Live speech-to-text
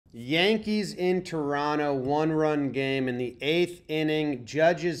Yankees in Toronto, 1-run game in the 8th inning.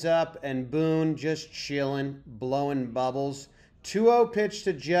 Judge is up and Boone just chilling, blowing bubbles. 2-0 pitch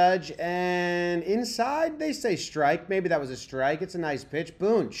to Judge, and inside they say strike. Maybe that was a strike. It's a nice pitch.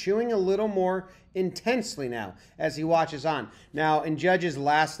 Boone chewing a little more intensely now as he watches on. Now, in Judge's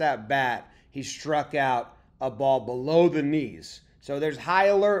last at bat, he struck out a ball below the knees. So there's high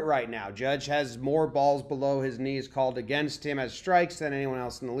alert right now. Judge has more balls below his knees called against him as strikes than anyone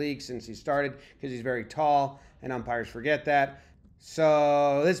else in the league since he started because he's very tall, and umpires forget that.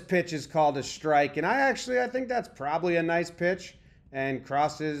 So this pitch is called a strike, and I think that's probably a nice pitch and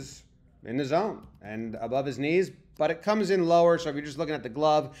crosses in the zone and above his knees, but it comes in lower, so if you're just looking at the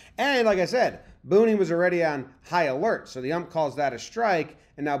glove, and like I said, Boone was already on high alert, so the ump calls that a strike,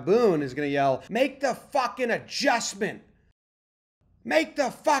 and now Boone is going to yell, "Make the fucking adjustment! Make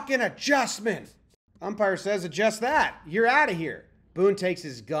the fucking adjustment!" Umpire says, "Adjust that. You're out of here." Boone takes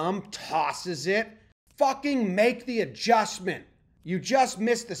his gum, tosses it. "Fucking make the adjustment. You just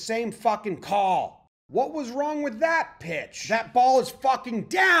missed the same fucking call. What was wrong with that pitch? That ball is fucking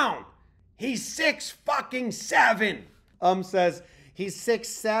down. He's 6'7". Says, "He's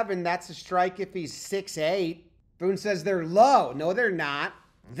 6'7". That's a strike if he's 6'8". Boone says, "They're low." "No, they're not.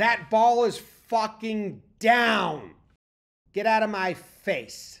 That ball is fucking down. Get out of my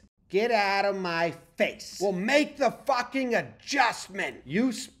face. Get out of my face." "Well, make the fucking adjustment.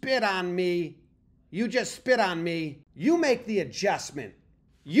 You spit on me. You just spit on me. You make the adjustment.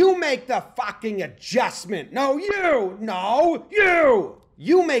 You make the fucking adjustment. No, you. No, you.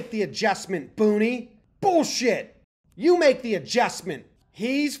 You make the adjustment, Booney. Bullshit. You make the adjustment."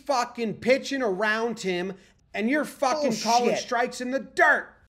 He's fucking pitching around him, and you're fucking calling strikes in the dirt.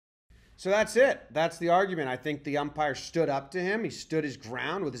 So that's it. That's the argument. I think the umpire stood up to him. He stood his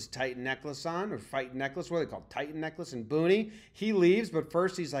ground with his Titan necklace on, or fight necklace. What are they called? Titan necklace. And Booney, he leaves, but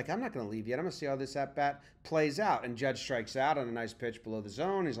first he's like, "I'm not going to leave yet. I'm going to see how this at-bat plays out." And Judge strikes out on a nice pitch below the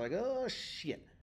zone. He's like, "Oh, shit."